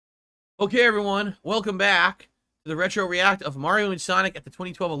Okay, everyone, welcome back to the Retro React of Mario and Sonic at the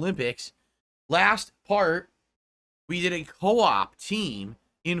 2012 Olympics. Last part, we did a co-op team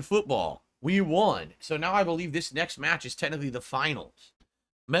in football. We won. So now I believe this next match is technically the finals.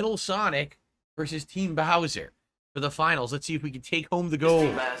 Metal Sonic versus Team Bowser for the finals. Let's see if we can take home the gold.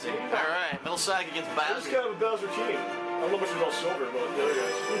 Team Bowser. All right, Metal Sonic against Bowser. It's kind of a Bowser team. I don't know much about Silver, but the other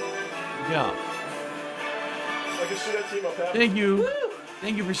guys. Yeah. I can see that team up happening. Thank you. Woo!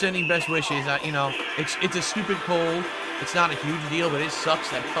 Thank you for sending best wishes. You know, it's a stupid cold. It's not a huge deal, but it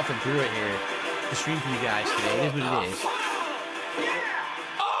sucks that I'm puffing through it here to stream for you guys today. It is what it is.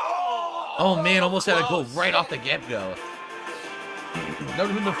 Oh man, almost had a goal right off the get-go. That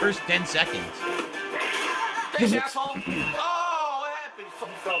would have been the first 10 seconds. Thanks, asshole. Oh, what happened? You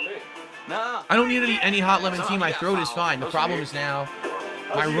fucking Found me. No. I don't need any hot lemon tea. My throat is fine. The problem is now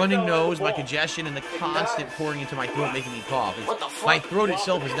my running nose, my congestion, and the constant pouring into my throat making me cough. My throat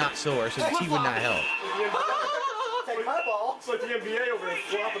itself is not sore, so the tea would not help. Take my ball. It's like the NBA over there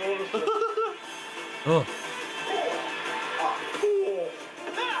flopping all over the place. Ugh.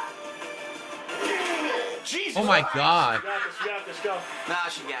 Jesus. Oh my god. You got this, go. Nah,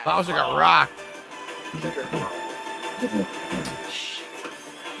 she got it. Bowser got rocked. Nice.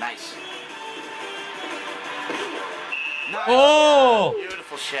 Nice. Oh!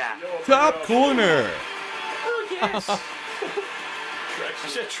 Beautiful shot. Top corner. Oh, yes. I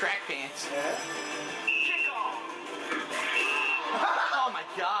should have track pants. Oh my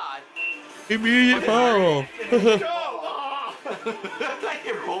god. Immediate foul. Like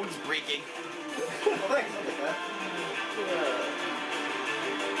your bones breaking.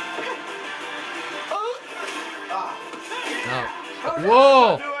 No.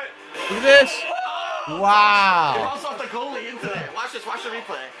 Whoa! Look at this. It Wow. bounced off the goalie into there. Watch this. Watch the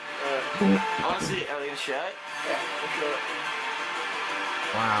replay. I want to see it. Are they gonna show it? Yeah, we'll show it.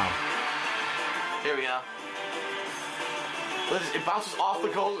 Wow. Here we go. Look at this. It bounces off the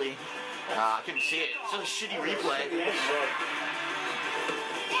goalie. I couldn't see it. It's such a shitty replay.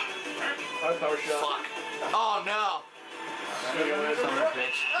 High power shot. Fuck. Oh no. Son of a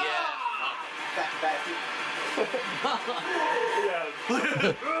bitch. Yeah.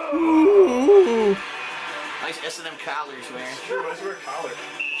 Ooh. Nice S&M collars wearing. Sure, let's wear a collar.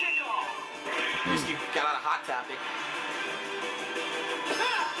 Just got on a hot topic.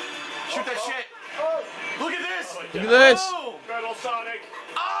 Shoot that shit. Look at this. Look at this. Oh. Metal Sonic.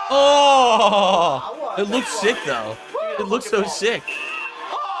 Oh! It looks sick though. It looks so sick.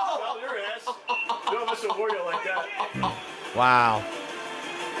 Oh, your ass. You don't miss a warrior like that. Wow.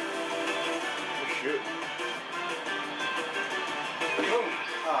 Oh, shoot.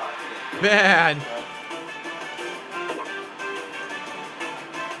 Man.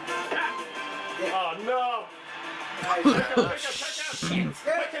 Oh, no. Shit.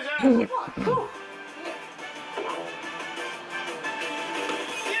 Kick his ass.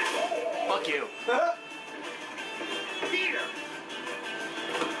 Fuck you.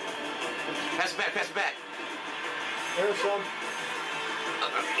 Pass it back. Pass it back. There's some.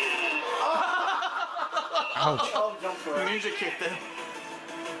 Ouch. Music kicked in.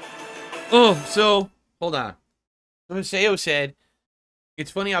 Oh, so hold on. So Hiseo said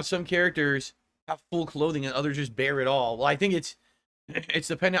it's funny how some characters have full clothing and others just bare it all. Well, I think it's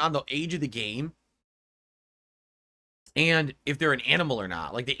dependent on the age of the game and if they're an animal or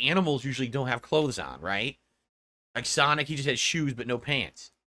not. Like the animals usually don't have clothes on, right? Like Sonic, he just has shoes but no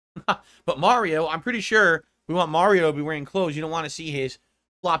pants. But Mario, I'm pretty sure we want Mario to be wearing clothes. You don't want to see his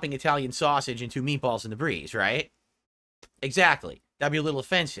flopping Italian sausage and 2 meatballs in the breeze, right? Exactly. That'd be a little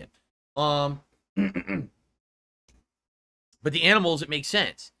offensive. But the animals, it makes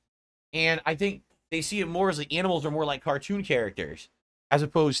sense. And I think they see it more as the animals are more like cartoon characters as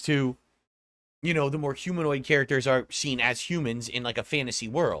opposed to, you know, the more humanoid characters are seen as humans in like a fantasy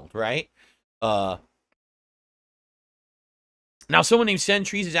world, right? Now someone named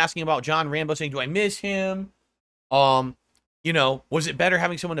Sentries is asking about John Rambo, saying, do I miss him? You know, was it better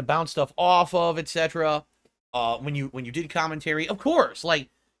having someone to bounce stuff off of, etc.? When you did commentary? Of course, like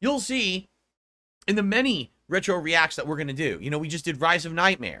you'll see in the many retro reacts that we're going to do. You know, we just did Rise of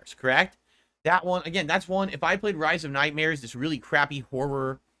Nightmares, correct? That one, again, that's one. If I played Rise of Nightmares, this really crappy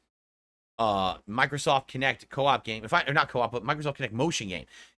horror Microsoft Kinect co-op game, or not co-op, but Microsoft Kinect motion game.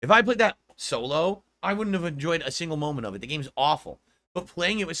 If I played that solo, I wouldn't have enjoyed a single moment of it. The game's awful. But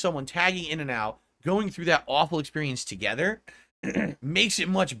playing it with someone, tagging in and out, going through that awful experience together, makes it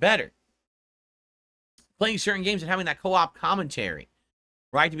much better. Playing certain games and having that co-op commentary,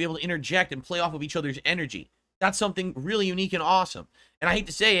 right? To be able to interject and play off of each other's energy. That's something really unique and awesome. And I hate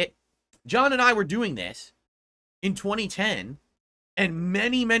to say it, John and I were doing this in 2010 And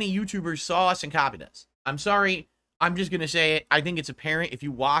many, many YouTubers saw us and copied us. I'm sorry. I'm just going to say it. I think it's apparent if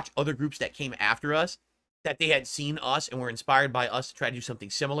you watch other groups that came after us that they had seen us and were inspired by us to try to do something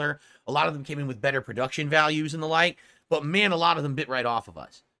similar. A lot of them came in with better production values and the like. But man, a lot of them bit right off of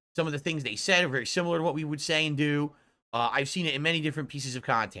us. Some of the things they said are very similar to what we would say and do. I've seen it in many different pieces of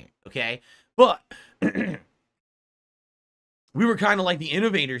content, okay? But we were kind of like the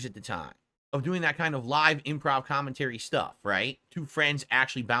innovators at the time of doing that kind of live improv commentary stuff, right? Two friends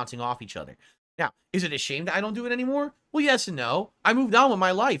actually bouncing off each other. Now, is it a shame that I don't do it anymore? Well, yes and no. I moved on with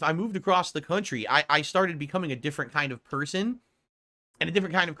my life. I moved across the country. I started becoming a different kind of person and a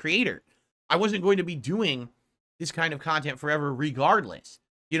different kind of creator. I wasn't going to be doing this kind of content forever regardless.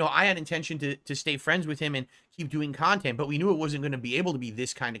 You know, I had intention to stay friends with him and keep doing content, but we knew it wasn't going to be able to be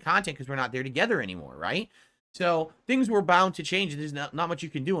this kind of content because we're not there together anymore, right? So things were bound to change. There's not much you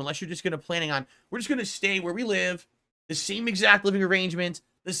can do unless you're just going to planning on, we're just going to stay where we live, the same exact living arrangements,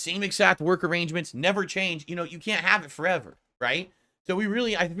 the same exact work arrangements, never change. You know, you can't have it forever, right? So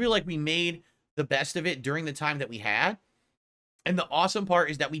I feel like we made the best of it during the time that we had. And the awesome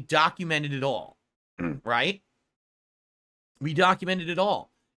part is that we documented it all, right? We documented it all.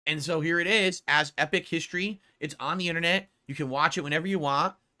 And so here it is as epic history. It's on the internet. You can watch it whenever you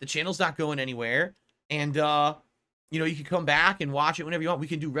want. The channel's not going anywhere. And, you know, you can come back and watch it whenever you want. We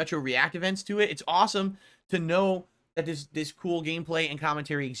can do retro react events to it. It's awesome to know that this cool gameplay and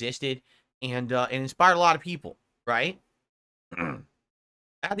commentary existed and inspired a lot of people, right?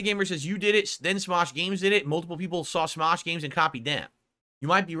 At the Gamer says, you did it, then Smosh Games did it. Multiple people saw Smosh Games and copied them. You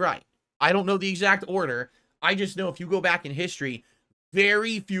might be right. I don't know the exact order. I just know if you go back in history,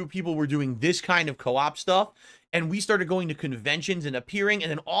 very few people were doing this kind of co-op stuff. And we started going to conventions and appearing. And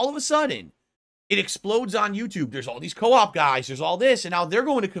then all of a sudden, it explodes on YouTube. There's all these co-op guys. There's all this. And now they're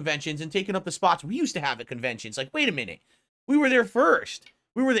going to conventions and taking up the spots we used to have at conventions. Like, wait a minute. We were there first.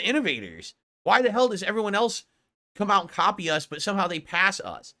 We were the innovators. Why the hell does everyone else come out and copy us, but somehow they pass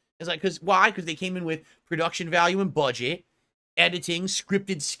us? It's like, why? Because they came in with production value and budget, editing,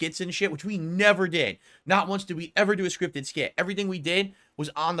 scripted skits and shit, which we never did. Not once did we ever do a scripted skit. Everything we did was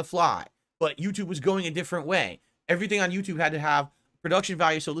on the fly. But YouTube was going a different way. Everything on YouTube had to have production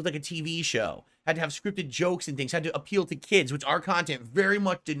value, so it looked like a TV show. Had to have scripted jokes and things. Had to appeal to kids, which our content very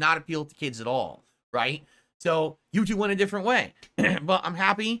much did not appeal to kids at all, right? So YouTube went a different way. But I'm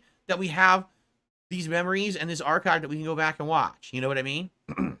happy that we have these memories and this archive that we can go back and watch. You know what I mean?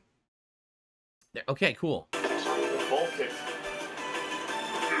 Okay, cool. Ball kick.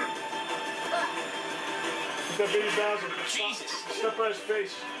 That baby Bowser. Jesus. Step on his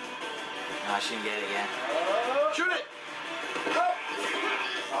face. No, I shouldn't get it again. Shoot it!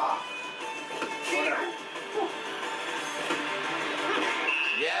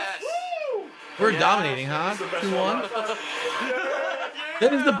 Yes. We're dominating, huh? 2-1.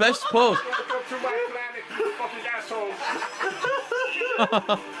 That is the best pose. Welcome to my planet, you fucking assholes.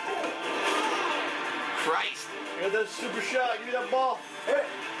 Christ. You got that super shot. Give me that ball. Hey.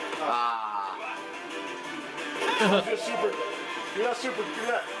 Give super. Give me that super. Give me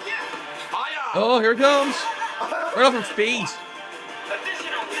that. Fire. Oh, here it comes. Right off her face.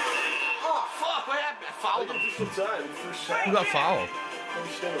 Oh, fuck. What happened? I fouled him. Just in time. First shot. Who got fouled?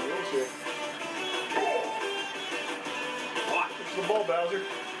 Understand the rules here. It's the ball, Bowser.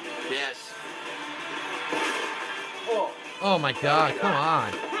 Yes. Oh my god, come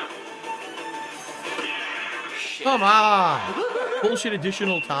on. Come on. Bullshit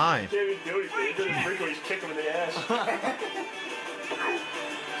additional time. Can't even do anything. He doesn't break when he's kicking him in the ass.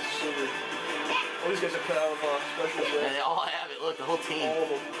 Super. All these guys are cut out of specials, And right? they all have it. Look, the whole team. All of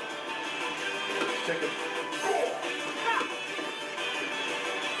them. Kick him.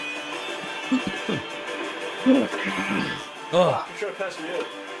 Oh. I'm trying to pass you.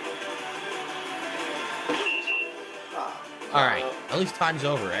 Alright, at least time's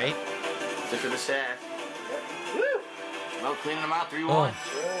over, right? Look for the staff. Woo! Well, cleaning them out 3-1. Oh.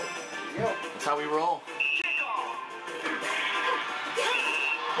 Yeah. That's how we roll.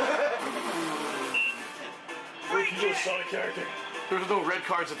 Rick, you do a Sonic character. There was no red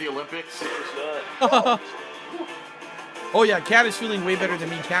cards at the Olympics. It's not. Oh yeah, Kat is feeling way better than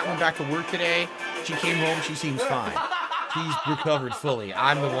me. Kat went back to work today. She came home, she seems fine. She's recovered fully.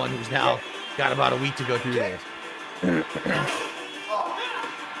 I'm the one who's now got about a week to go through this.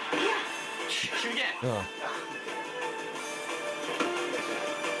 Shoot again. Oh.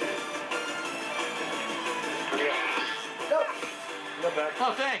 Not back.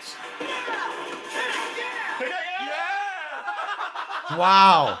 Oh, thanks.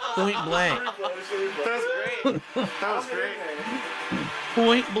 Wow, point blank. That was great. That was great.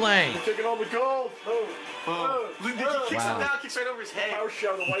 Point blank. We're taking all the gold. Look, he kicks him down, kicks right over his head. Power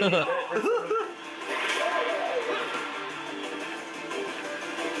shot the white head.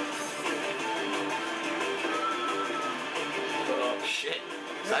 Oh, shit.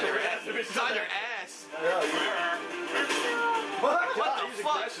 It's on your ass. It's on your ass. What the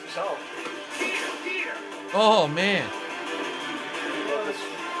fuck? Aggressive as hell. Oh, man.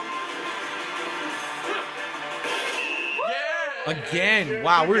 Again.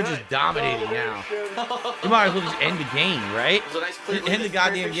 Wow, we're just dominating now. You might as well just end the game, right? It was a nice clear End the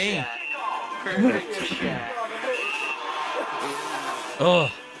goddamn game. Perfect shot. Oh.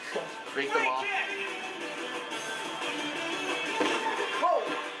 Break them off.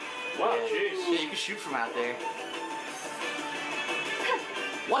 Wow, jeez. Yeah, you can shoot from out there.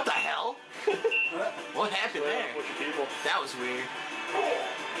 What the hell? What happened there? Bunch of people. That was weird.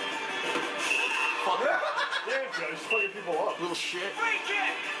 Fuck. Yeah, Joe, just fucking people up. Little shit.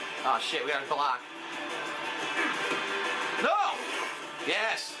 Oh shit, we got a block. No!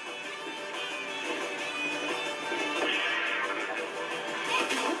 Yes!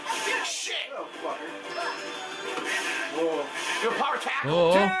 Shit! Oh, fucker. Whoa. Your power tackle!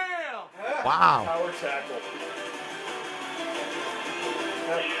 Oh. Damn! Wow. Power tackle.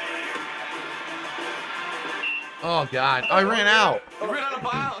 Oh, God. I ran out. We ran out of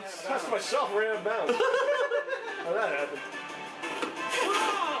bounds! That's myself, ran out of bounds. How'd that happen?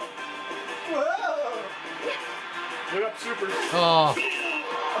 Whoa! Look up, supers. Oh.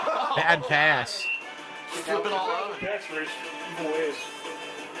 Bad pass. Flipping all over. Catch for his evil ways.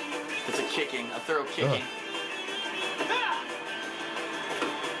 It's a kicking, a thorough kicking.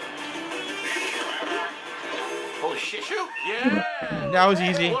 Holy shit, shoot! Yeah! That was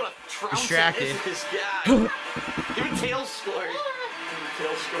easy. What a trouncing Distracted. is this guy. Even Tails scored.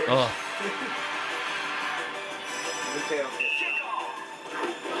 Tail scores. Oh. The tail hit.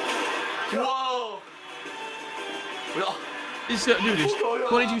 Whoa! We all... Dude, there's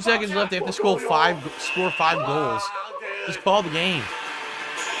 22 seconds left. They have to score five goals. Just call the game.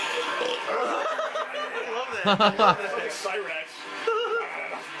 I love that. It's like a Cyrax.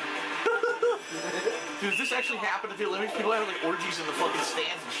 Dude, does this actually happen at the Olympics? People have like orgies in the fucking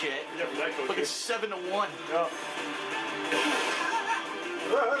stands and shit. Yeah, from that coach. Fucking 7-1. Yeah.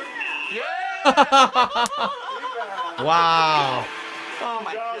 Yeah! Wow. Oh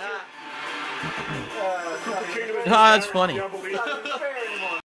my god. That's funny.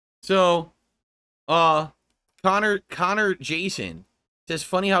 So, Connor Jason says,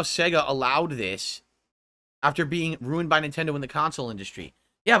 funny how Sega allowed this after being ruined by Nintendo in the console industry.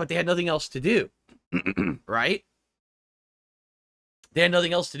 Yeah, but they had nothing else to do. Right? They had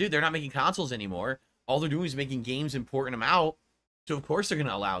nothing else to do. They're not making consoles anymore. All they're doing is making games and porting them out. So, of course, they're going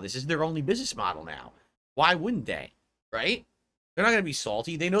to allow this. This is their only business model now. Why wouldn't they? Right? They're not going to be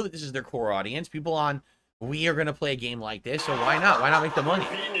salty. They know that this is their core audience. People on Wii are going to play a game like this, so why not? Why not make the money?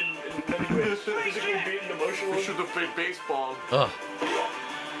 Beaten in many ways. Physically beaten, emotionally. We should have played baseball. Ugh.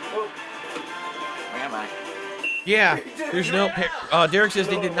 Where am I? Yeah, there's no... Derek says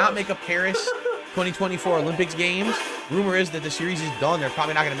they did not make a Paris 2024 Olympics games. Rumor is that the series is done. They're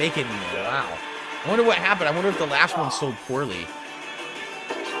probably not going to make it anymore. Wow. I wonder what happened. I wonder if the last one sold poorly.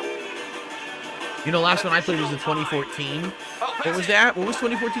 You know, last one I played was the 2014. What was that? What was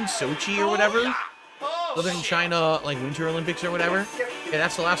 2014? Sochi or whatever? Southern China, like, Winter Olympics or whatever? Yeah,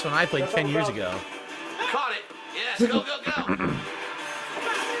 that's the last one I played 10 years ago. Caught it! Yes, go, go, go!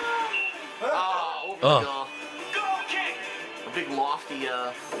 Oh, over the goal. A big lofty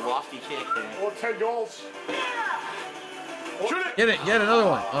kick there. Well, 10 goals. Shoot it! Get it, get another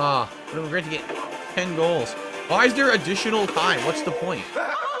one. Ah, it would have been great to get 10 goals. Why is there additional time? What's the point?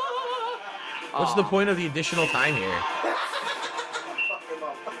 What's the point of the additional time here?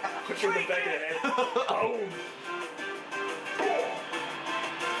 Put you in the back of the head. Boom.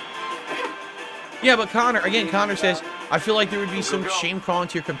 Yeah, but Connor says, I feel like there would be some shame crawling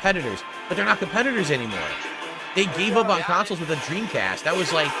to your competitors. But they're not competitors anymore. They gave up on consoles with a Dreamcast. That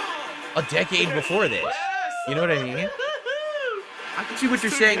was like a decade before this. You know what I mean? I can see what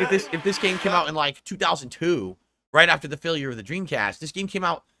you're saying. If this game came out in like 2002, right after the failure of the Dreamcast, this game came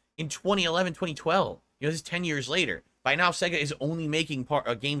out in 2011, 2012. You know, this is 10 years later. By now, Sega is only making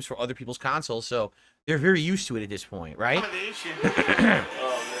games for other people's consoles, so they're very used to it at this point, right?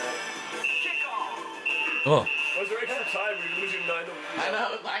 Oh. Was there extra time when you're losing 9-1? I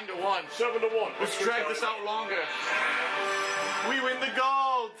know, 9-1. 7-1. Let's drag this out longer. We win the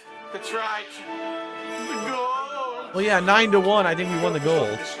gold. That's right. The gold. Well, yeah, 9-1. I think we won the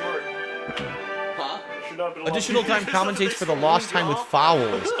gold. Huh? Additional time compensates for the lost time with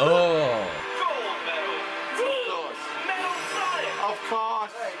fouls. Oh. Of course.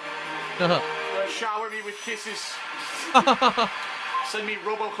 want. Shower me with kisses. Send me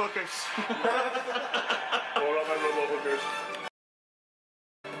robo hookers. Hold on, my robo hookers.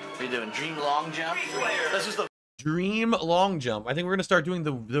 What are you doing? Dream long jump? This is the Dream long jump. I think we're gonna start doing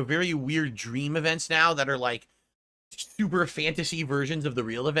the very weird dream events now that are like super fantasy versions of the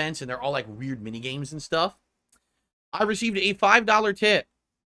real events, and they're all like weird mini games and stuff. I received a $5 tip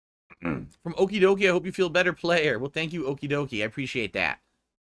from Okie Dokie. I hope you feel better, player. Well, thank you, Okie Dokie. I appreciate that.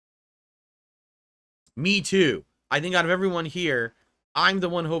 Me too. I think out of everyone here, I'm the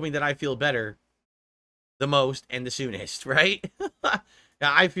one hoping that I feel better the most and the soonest, right?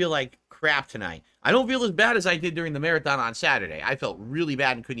 Now, I feel like crap tonight. I don't feel as bad as I did during the marathon on Saturday. I felt really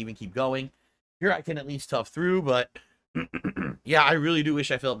bad and couldn't even keep going. Here I can at least tough through, but yeah, I really do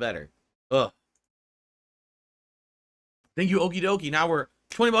wish I felt better. Ugh. Thank you, Okie Dokie. Now we're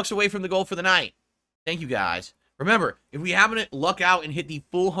 20 bucks away from the goal for the night. Thank you, guys. Remember, if we happen to luck out and hit the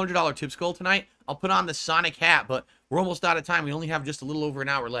full $100 tip goal tonight, I'll put on the Sonic hat, but we're almost out of time. We only have just a little over an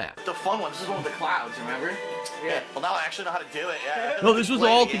hour left. the fun one. This is one with the clouds, remember? Yeah. Well, now I actually know how to do it. Yeah. No, this was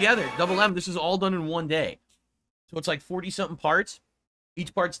all together. Double M, this is all done in one day. So it's like 40-something parts.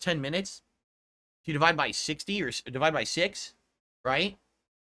 Each part's 10 minutes. So you divide by 60 or divide by 6, right?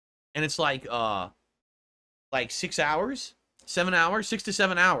 And it's like 6 hours, 7 hours, 6 to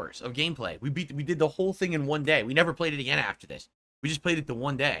 7 hours of gameplay. We did the whole thing in one day. We never played it again after this. We just played it the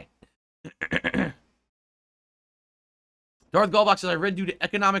one day. Darth Gallbox says, I read due to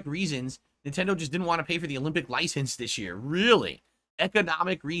economic reasons, Nintendo just didn't want to pay for the Olympic license this year. Really?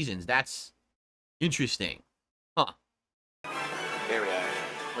 Economic reasons. That's interesting. Huh. Here we are.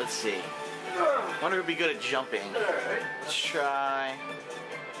 Let's see. Wonder who'd be good at jumping. Let's try.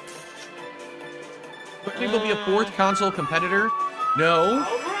 But maybe there'll be a fourth console competitor? No.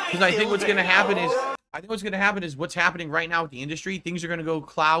 Because I think what's going to happen is what's happening right now with the industry. Things are going to go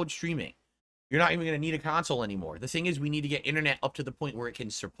cloud streaming. You're not even going to need a console anymore. The thing is, we need to get internet up to the point where it can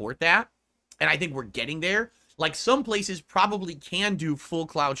support that. And I think we're getting there. Like, some places probably can do full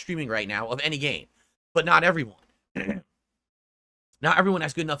cloud streaming right now of any game. But not everyone. Not everyone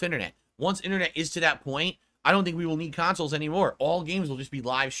has good enough internet. Once internet is to that point, I don't think we will need consoles anymore. All games will just be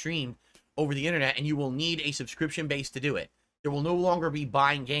live streamed over the internet, and you will need a subscription base to do it. There will no longer be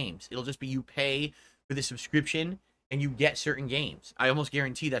buying games. It'll just be you pay for the subscription, and you get certain games. I almost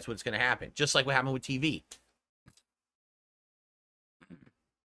guarantee that's what's going to happen. Just like what happened with TV.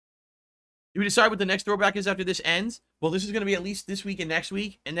 Do we decide what the next throwback is after this ends? Well, this is going to be at least this week and next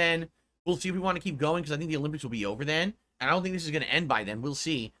week, and then we'll see if we want to keep going, because I think the Olympics will be over then. And I don't think this is going to end by then. We'll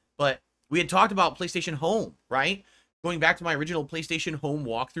see. But we had talked about PlayStation Home, right? Going back to my original PlayStation Home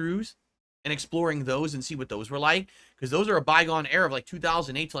walkthroughs and exploring those and see what those were like. Because those are a bygone era of like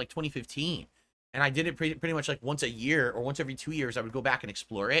 2008 to like 2015. And I did it pretty much like once a year or once every 2 years. I would go back and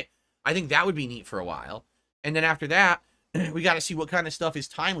explore it. I think that would be neat for a while. And then after that, we got to see what kind of stuff is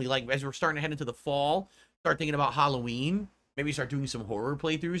timely. Like as we're starting to head into the fall, start thinking about Halloween. Maybe start doing some horror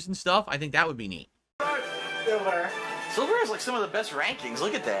playthroughs and stuff. I think that would be neat. Silver has like some of the best rankings.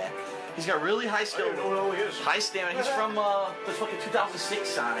 Look at that. He's got really high skill, high stamina. He's from the fucking 2006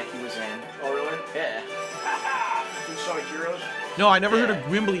 Sonic he was in. Oh, really? Yeah. Sonic Heroes? No, I never heard of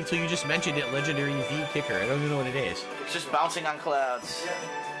Grimbley until you just mentioned it. Legendary V Kicker. I don't even know what it is. It's just bouncing on clouds. Yeah.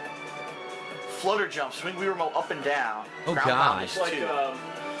 Flutter jump, swing wheel remote up and down. Oh god. It's like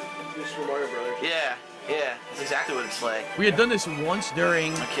this from Mario Brothers. Yeah, yeah. That's exactly what it's like. We had done this once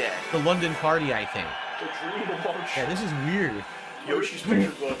during the London party, I think. The dream launch. Yeah, this is weird. Yoshi's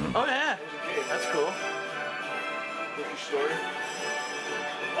Picture Book. Oh yeah. That's cool. Yoshi's Story.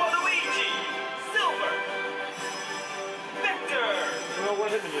 Waluigi! Silver! Victor! Well, what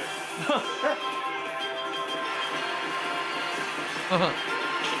hit you?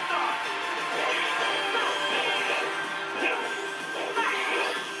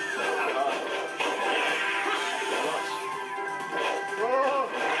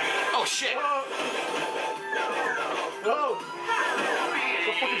 Oh shit! Whoa!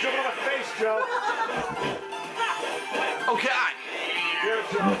 Don't fucking jump on my face, Joe! Oh god! Here,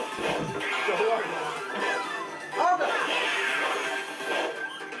 Joe. Joe, who are you?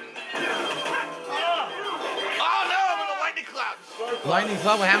 Oh no! I'm in a lightning cloud! Lightning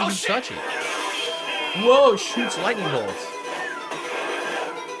cloud, what happens if you touch it? Whoa, shoots lightning bolts.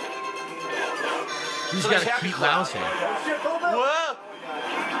 You just gotta keep bouncing. Oh, shit, go back! Whoa!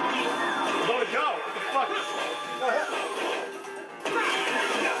 Let it go! What the fuck? This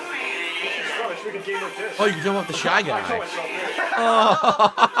is fun. I should make a game like this. Oh, you can jump off the Shy Guy. I told myself this.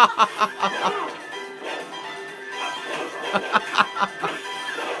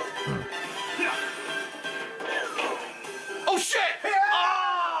 Oh shit! Oh!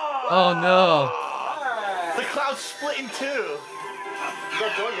 Oh no. The cloud split in two.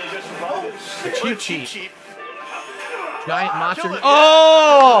 The cheap cheap. Cheap. Giant monster.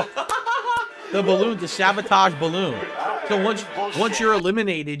 Oh! The balloon, the sabotage balloon. So once you're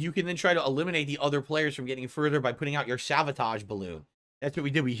eliminated, you can then try to eliminate the other players from getting further by putting out your sabotage balloon. That's what we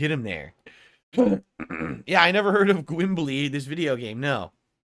did. We hit him there. Yeah, I never heard of Gwimbly, this video game. No.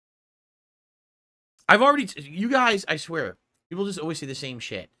 I've already... You guys, I swear, people just always say the same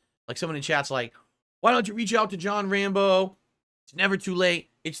shit. Like someone in chat's like, why don't you reach out to John Rambo? It's never too late.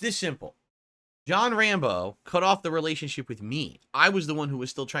 It's this simple. John Rambo cut off the relationship with me. I was the one who was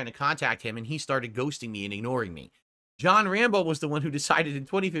still trying to contact him, and he started ghosting me and ignoring me. John Rambo was the one who decided in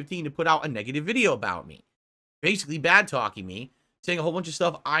 2015 to put out a negative video about me. Basically bad-talking me, saying a whole bunch of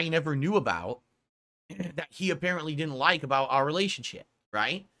stuff I never knew about that he apparently didn't like about our relationship,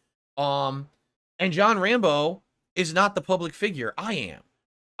 right? And John Rambo is not the public figure. I am.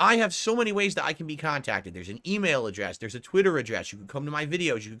 I have so many ways that I can be contacted. There's an email address. There's a Twitter address. You can come to my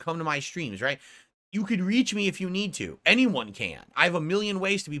videos. You can come to my streams, right? You could reach me if you need to. Anyone can. I have a million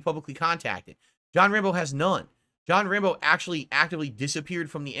ways to be publicly contacted. John Rambo has none. John Rambo actually actively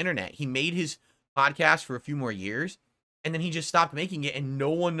disappeared from the internet. He made his podcast for a few more years, and then he just stopped making it, and no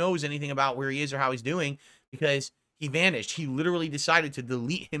one knows anything about where he is or how he's doing because he vanished. He literally decided to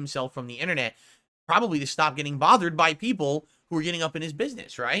delete himself from the internet, probably to stop getting bothered by people who are getting up in his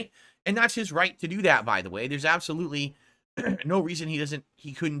business, right? And that's his right to do that, by the way. There's absolutely no reason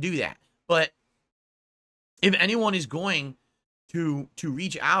he couldn't do that. But if anyone is going to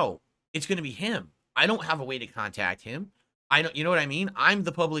reach out, it's going to be him. I don't have a way to contact him. You know what I mean? I'm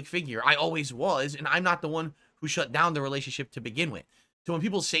the public figure. I always was, and I'm not the one who shut down the relationship to begin with. So when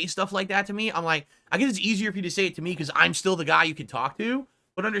people say stuff like that to me, I'm like, I guess it's easier for you to say it to me because I'm still the guy you can talk to.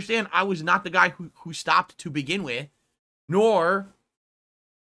 But understand, I was not the guy who stopped to begin with, nor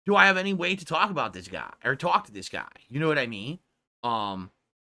do I have any way to talk about this guy or talk to this guy. You know what I mean?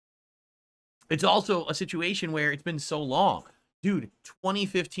 It's also a situation where it's been so long. Dude,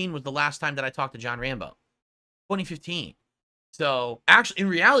 2015 was the last time that I talked to John Rambo. 2015. So, actually, in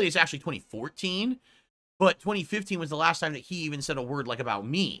reality, it's actually 2014. But 2015 was the last time that he even said a word like about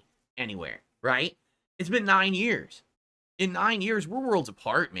me anywhere, right? It's been 9 years. In 9 years, we're worlds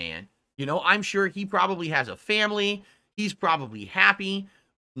apart, man. You know, I'm sure he probably has a family. He's probably happy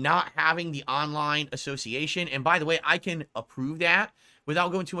not having the online association. And by the way, I can approve that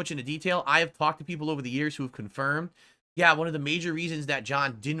without going too much into detail. I have talked to people over the years who have confirmed, yeah, one of the major reasons that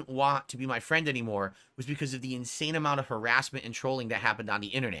John didn't want to be my friend anymore was because of the insane amount of harassment and trolling that happened on the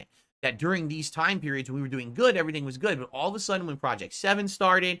internet. That during these time periods when we were doing good, everything was good. But all of a sudden when Project 7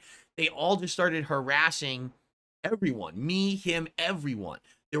 started, they all just started harassing everyone. Me, him, everyone.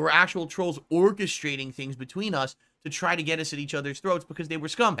 There were actual trolls orchestrating things between us to try to get us at each other's throats because they were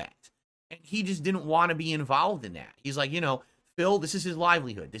scumbags. And he just didn't want to be involved in that. He's like, you know, Phil, this is his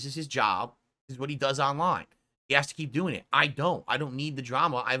livelihood. This is his job. This is what he does online. He has to keep doing it. I don't need the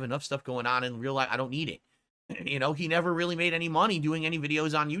drama. I have enough stuff going on in real life. I don't need it. You know, he never really made any money doing any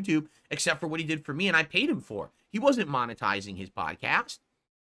videos on YouTube except for what he did for me, and I paid him for. He wasn't monetizing his podcast.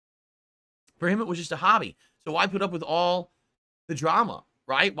 For him, it was just a hobby. So why put up with all the drama,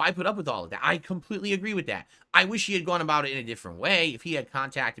 right? Why put up with all of that? I completely agree with that. I wish he had gone about it in a different way. If he had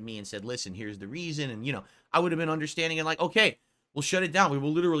contacted me and said, listen, here's the reason, and, you know, I would have been understanding and like, okay, we'll shut it down. We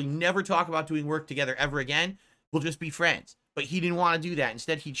will literally never talk about doing work together ever again. We'll just be friends. But he didn't want to do that.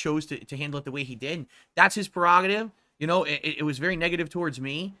 Instead, he chose to handle it the way he did. That's his prerogative. You know, it was very negative towards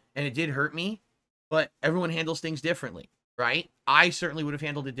me, and it did hurt me. But everyone handles things differently, right? I certainly would have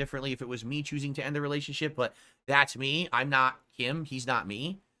handled it differently if it was me choosing to end the relationship. But that's me. I'm not him. He's not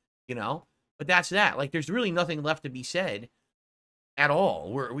me, you know? But that's that. Like, there's really nothing left to be said at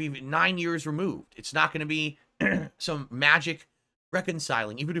all. We've 9 years removed. It's not going to be some magic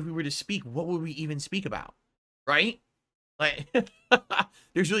reconciling. Even if we were to speak, what would we even speak about? Right? Like,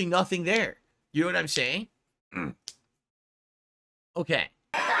 there's really nothing there. You know what I'm saying? Okay.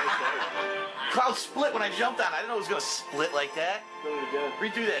 Cloud split when I jumped on it. I didn't know it was going to split like that.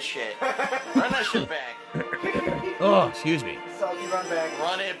 Redo that shit. Run that shit back. Oh, excuse me. Salty, run back.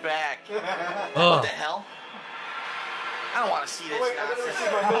 Run it back. Oh. What the hell? I don't want to see this. Wait, I gotta nonsense. see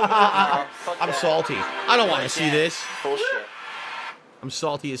my phone. I'm salty. I don't want to see this. Bullshit. I'm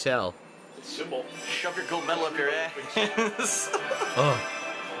salty as hell. Symbol. Shove your gold medal up your ass. Oh.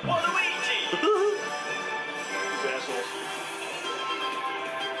 Waluigi! These assholes.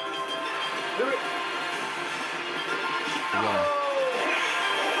 Do it. Yeah.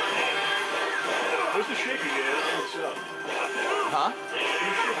 Where's the shaking, man? What's up? Huh? Where's the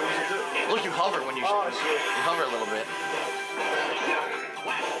shaking? What's it do? Look, you hover when you Oh, I see. you hover a little bit.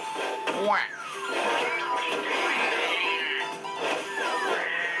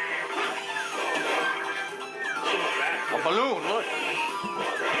 A balloon, look.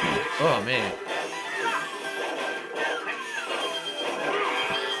 Oh, man.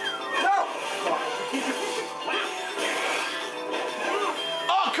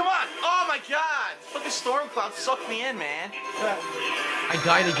 Oh, come on. Oh, my God. Fucking storm cloud sucked me in, man. I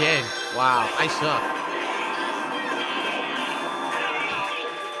died again. Wow, I suck.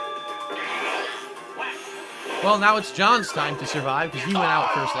 Well, now it's John's time to survive because he went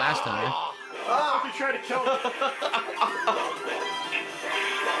out first last time. Oh, you tried to kill me.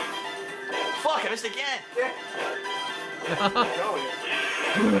 Fuck, I missed again.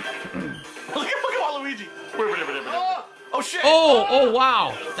 Look at Waluigi. Oh, shit. Oh,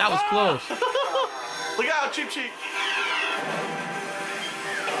 wow. That was close. Look out, Cheap Cheap.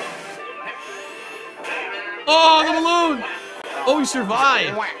 Oh, the balloon. Oh, he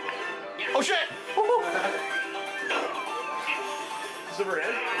survived. Oh, shit. Is it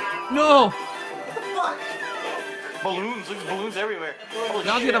red? No. Balloons. Look at balloons everywhere. Holy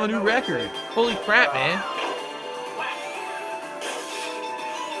John's shit. gonna have a new record. Holy crap, man.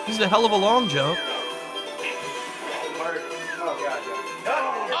 This is a hell of a long jump.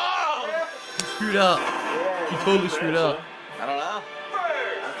 Oh! He screwed up. He totally screwed up. I don't know.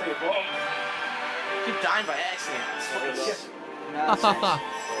 I'll take a ball. Keep dying by accident. It's All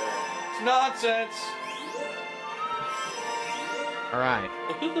nonsense. right.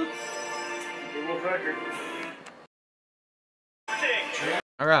 New world record.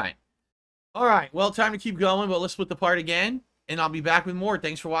 All right. All right. Well, time to keep going, but let's split the part again, and I'll be back with more.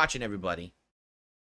 Thanks for watching, everybody.